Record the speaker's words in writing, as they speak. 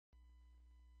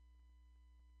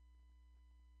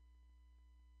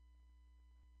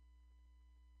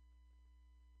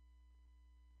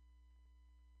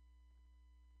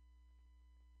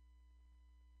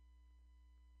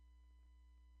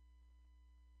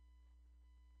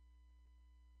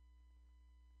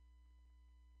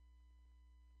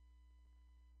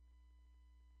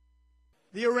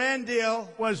The Iran deal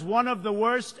was one of the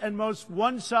worst and most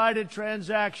one-sided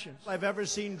transactions I've ever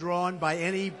seen drawn by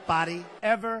anybody.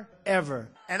 ever.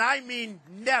 And I mean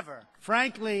never.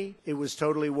 Frankly, It was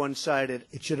totally one-sided.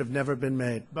 It should have never been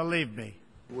made. believe me,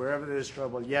 Wherever there's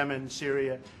trouble, Yemen,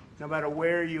 Syria, no matter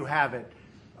where you have it,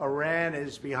 Iran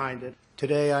is behind it.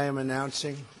 Today I am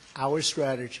announcing our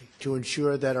strategy to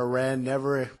ensure that Iran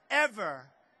never, Ever,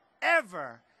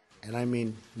 and I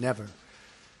mean never,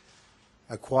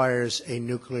 acquires a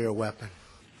nuclear weapon.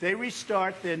 they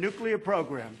restart their nuclear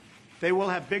program, they will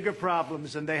have bigger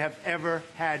problems than they have ever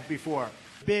had before.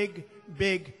 Big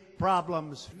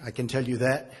problems. I can tell you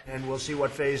that. And we'll see what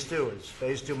phase 2 is.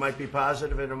 Phase 2 might be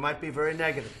positive and it might be very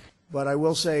negative. But I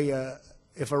will say,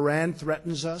 if Iran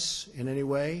threatens us in any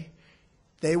way,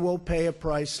 they will pay a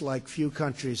price like few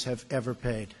countries have ever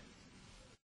paid.